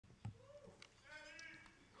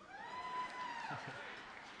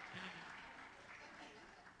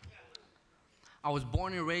I was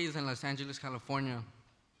born and raised in Los Angeles, California.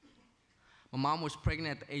 My mom was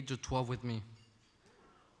pregnant at the age of 12 with me.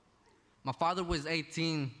 My father was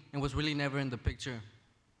 18 and was really never in the picture.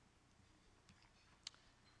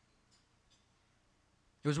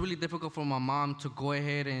 It was really difficult for my mom to go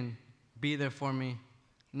ahead and be there for me,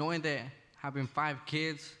 knowing that having 5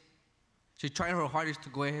 kids, she tried her hardest to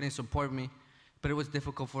go ahead and support me, but it was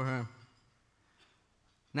difficult for her.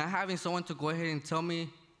 Not having someone to go ahead and tell me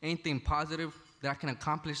anything positive, that I can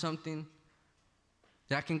accomplish something,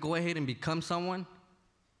 that I can go ahead and become someone,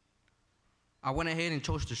 I went ahead and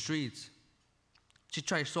chose the streets. She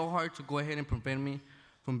tried so hard to go ahead and prevent me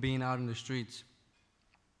from being out in the streets.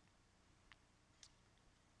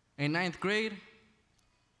 In 9th grade,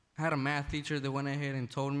 I had a math teacher that went ahead and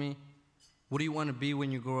told me, "What do you want to be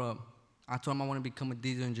when you grow up?" I told him I want to become a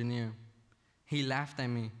diesel engineer. He laughed at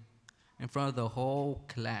me in front of the whole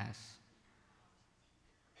class.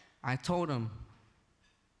 I told him,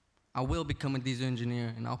 "I will become a diesel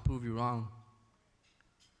engineer and I'll prove you wrong."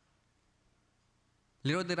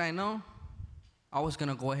 Little did I know, I was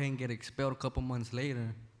gonna go ahead and get expelled a couple months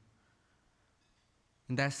later.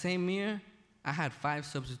 In that same year, I had 5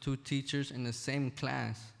 substitute teachers in the same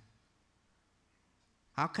class.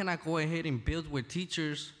 How can I go ahead and build with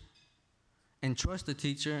teachers and trust the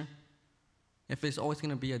teacher if it's always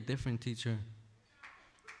gonna be a different teacher?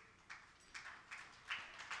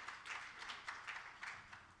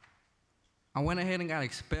 I went ahead and got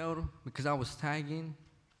expelled because I was tagging,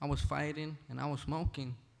 I was fighting, and I was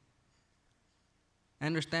smoking. I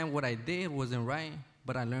understand what I did wasn't right,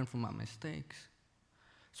 but I learned from my mistakes.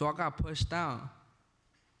 So I got pushed out.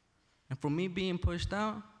 And for me being pushed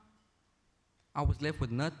out, I was left with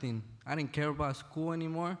nothing. I didn't care about school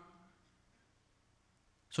anymore.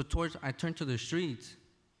 So I turned to the streets.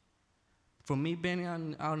 For me being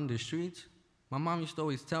out in the streets, my mom used to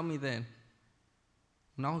always tell me that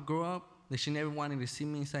when I would grow up, that she never wanted to see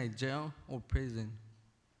me inside jail or prison.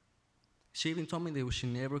 She even told me that she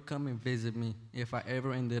never come and visit me if I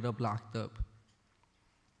ever ended up locked up.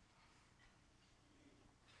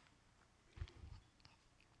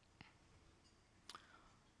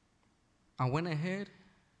 I went ahead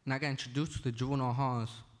and I got introduced to the juvenile halls.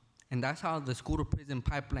 And that's how the school to prison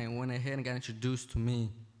pipeline went ahead and got introduced to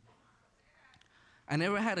me. I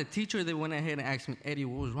never had a teacher that went ahead and asked me, "Eddie,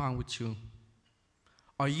 what was wrong with you?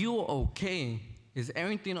 Are you okay? Is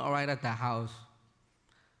everything all right at the house?"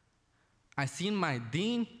 I seen my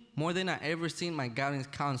dean more than I ever seen my guidance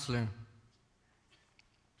counselor.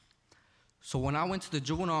 So when I went to the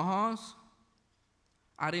juvenile halls,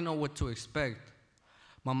 I didn't know what to expect.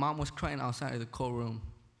 My mom was crying outside of the courtroom.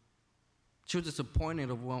 She was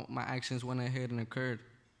disappointed of what my actions went ahead and occurred.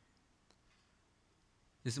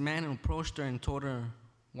 This man approached her and told her,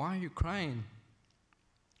 "Why are you crying?"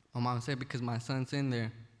 My mom said, "Because my son's in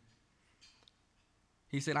there."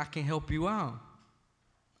 He said, "I can help you out.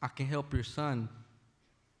 I can help your son.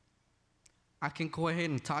 I can go ahead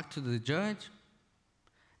and talk to the judge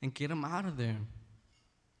and get him out of there."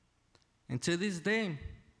 And to this day,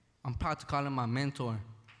 I'm proud to call him my mentor.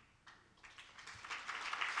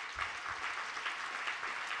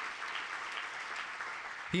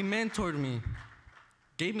 He mentored me,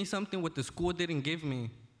 gave me something what the school didn't give me,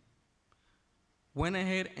 went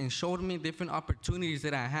ahead and showed me different opportunities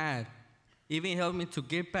that I had, even helped me to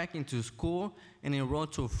get back into school and enroll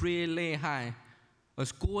to a free LA High, a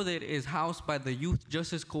school that is housed by the Youth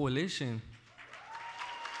Justice Coalition.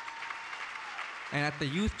 And at the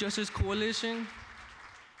Youth Justice Coalition,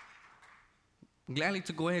 I'm gladly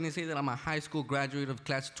to go ahead and say that I'm a high school graduate of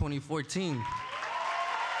class 2014.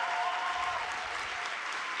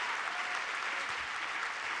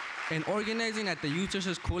 And organizing at the Youth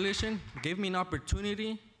Justice Coalition gave me an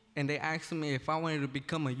opportunity, and they asked me if I wanted to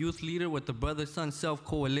become a youth leader with the Brother Son Self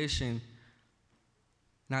Coalition.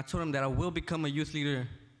 And I told them that I will become a youth leader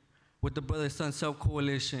with the Brother Son Self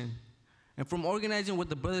Coalition. And from organizing with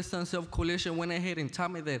the Brother Son Self Coalition, went ahead and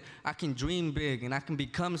taught me that I can dream big and I can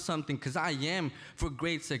become something, because I am for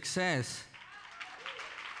great success.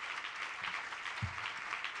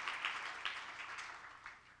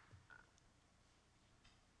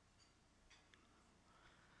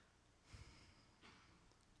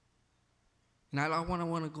 And all I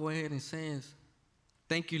want to go ahead and say is,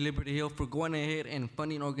 thank you, Liberty Hill, for going ahead and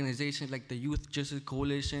funding organizations like the Youth Justice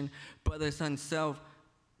Coalition, Brother Son Self,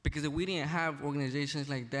 because if we didn't have organizations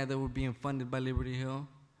like that that were being funded by Liberty Hill,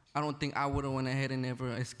 I don't think I would have went ahead and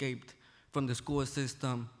never escaped from the school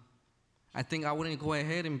system. I think I wouldn't go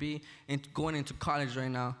ahead and be going into college right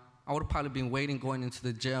now. I would have probably been waiting going into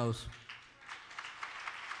the jails.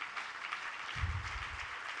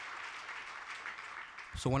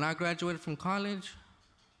 So when I graduated from college,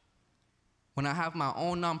 when I have my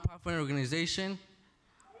own nonprofit organization,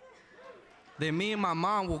 then me and my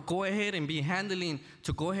mom will go ahead and be handling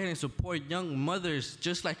to go ahead and support young mothers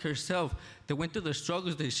just like herself that went through the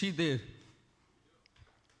struggles that she did.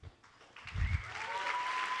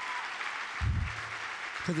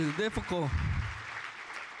 Because it's difficult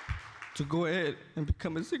to go ahead and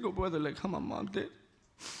become a single brother like how my mom did.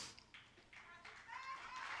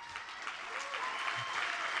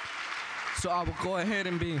 So I will go ahead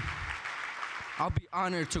and I'll be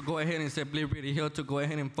honored to go ahead and say Liberty Hill to go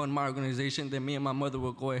ahead and fund my organization that me and my mother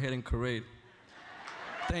will go ahead and create.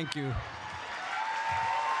 Thank you.